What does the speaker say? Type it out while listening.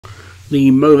The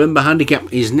Movember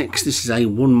Handicap is next. This is a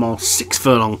 1 mile 6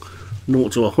 furlong 0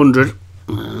 to 100,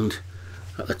 and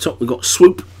at the top we've got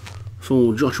Swoop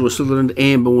for Joshua Sutherland,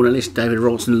 Airborne Ellis, David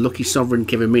Robertson, Lucky Sovereign,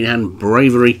 Kevin Minahan,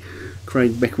 Bravery,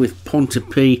 Craig Beckwith,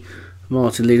 Pontypridd,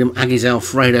 Martin Leadham, Aggies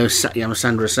Alfredo, Satyam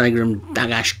Sandra Sagram,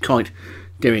 Dagash Kite,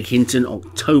 Derek Hinton,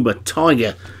 October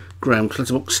Tiger, Graham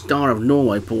Clutterbuck, Star of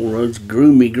Norway, Paul Rhodes,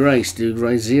 Groomy Gray, Stu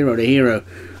Gray, Zero to Hero,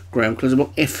 Graham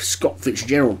Clutterbuck, F. Scott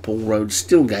Fitzgerald, Paul Rhodes,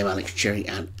 Still Game, Alex Cherry,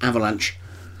 and Avalanche.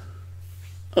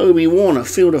 Obi-Wan, a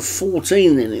field of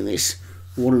 14 then in this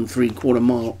 1 3/4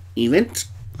 mile event.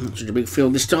 Not such a big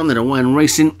field this time, they're away and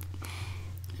racing.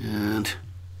 And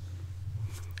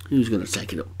who's going to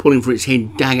take it up? Pulling for its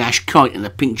head, Dagash Kite in the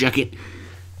pink jacket.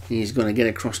 He's going to get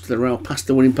across to the rail, past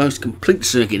the winning post, complete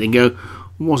circuit to go.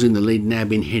 Was in the lead, now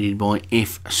being headed by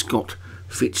F. Scott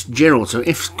Fitzgerald. So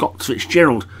F. Scott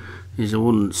Fitzgerald is the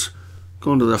one that's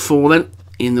gone to the 4 then.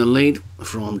 In the lead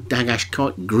from Dagash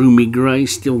Kite, Groomy Gray,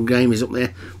 Still Game is up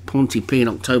there. Pontypridd and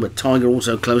October Tiger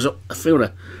also close up. The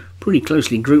fielder pretty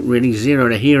closely grouped really. Zero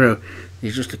to Hero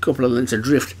is just a couple of lengths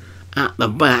adrift at the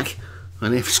back.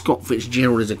 And F. Scott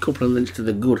Fitzgerald is a couple of lengths to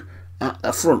the good at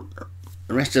the front.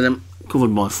 The rest of them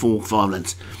covered by 4-5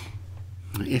 lengths.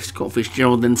 F. Scott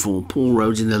Fitzgerald then for Paul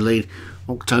Rhodes in the lead.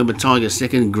 October Tiger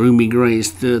second, Groomy Gray is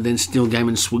third, then Still Game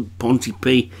and Swoop.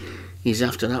 Pontypridd is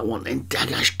after that one, then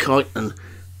Dagash Kite and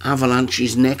Avalanche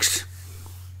is next.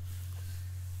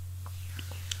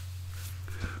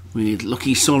 We need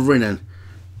Lucky Sovereign and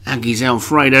Aggies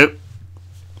Alfredo.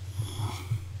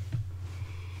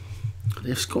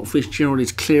 F. Scott Fitzgerald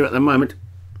is clear at the moment.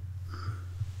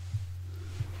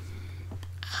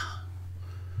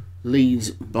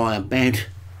 Leads by about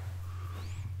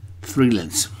 3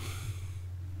 lengths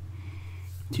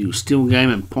to Still Game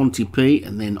and Pontypridd,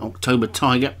 and then October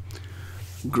Tiger.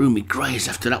 Groomy Grays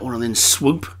after that one, and then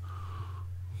Swoop.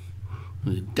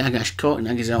 Dagash Kite and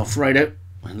Aggies Alfredo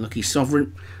and Lucky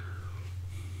Sovereign.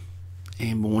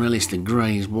 Airborne Ellis, the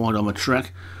Grey is wide on the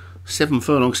track. 7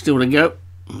 furlongs still to go.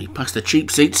 We passed the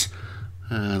cheap seats.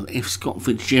 F. Scott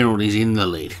Fitzgerald is in the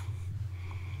lead,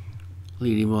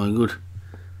 leading by a good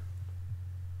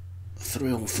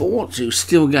 3 or 4 to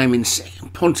Still Game in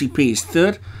second. Pontypridd is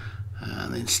third,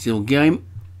 and then Still Game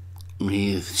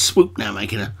with Swoop now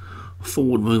making a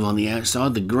forward move on the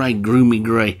outside. The Grey, Groomy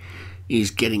Gray, is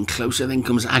getting closer. Then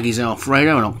comes Aggies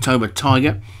Alfredo and October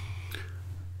Tiger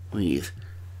with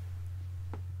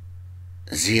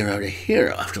Zero to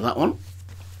Hero after that one.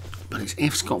 But it's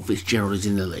F. Scott Fitzgerald is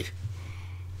in the lead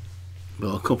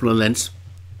by a couple of lengths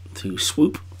to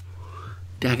Swoop,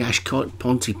 Dagash Kite,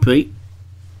 Pontypridd.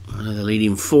 Another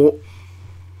leading 4.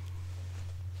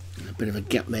 A bit of a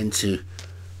gap then to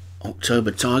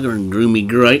October Tiger and Groomy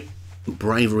Gray.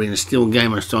 Bravery and Still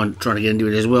Game are trying to get into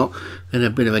it as well. Then a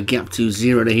bit of a gap to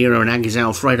Zero to Hero and Aggies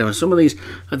Alfredo. And some of these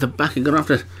at the back are going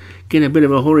to have to get a bit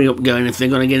of a hurry up going if they're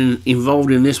going to get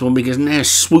involved in this one, because now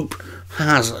Swoop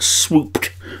has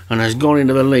swooped and has gone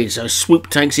into the lead. So Swoop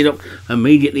takes it up,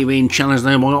 immediately being challenged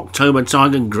there by October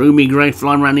Tiger. Groomy Gray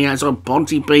flying around the outside.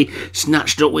 Pontypridd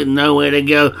snatched up with nowhere to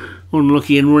go.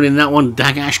 Unlucky in running that one.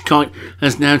 Dagash Kite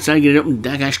has now taken it up, and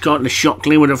Dagash Kite the shot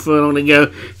clear with a furlong to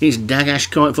go. It's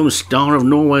Dagash Kite from Star of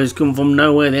Norway has come from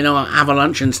nowhere. Then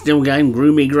Avalanche and Still Game.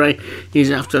 Groomy Gray is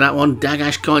after that one.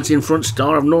 Dagash Kite's in front.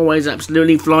 Star of Norway is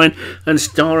absolutely flying, and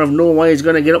Star of Norway is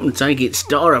going to get up and take it.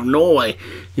 Star of Norway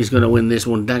is going to win this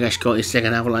one. Dagash Kite is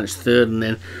second, Avalanche third, and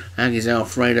then Aggies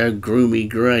Alfredo, Groomy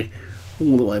Gray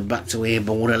all the way back to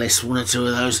Airborne Ellis. 1 or 2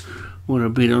 of those were a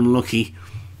bit unlucky.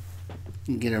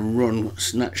 Get a run,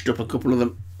 snatched up a couple of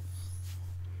them.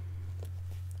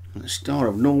 And the Star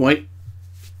of Norway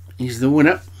is the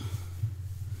winner.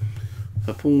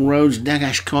 For Paul Rhodes,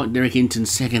 Dagash Kite, Derek Hinton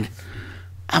second,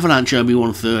 Avalanche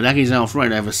Obi-Wan third, Aggies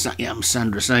Alfredo over Satyam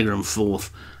Sandra Sagram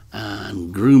fourth,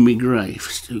 and Groomy Gray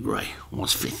for Stu Gray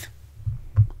was fifth.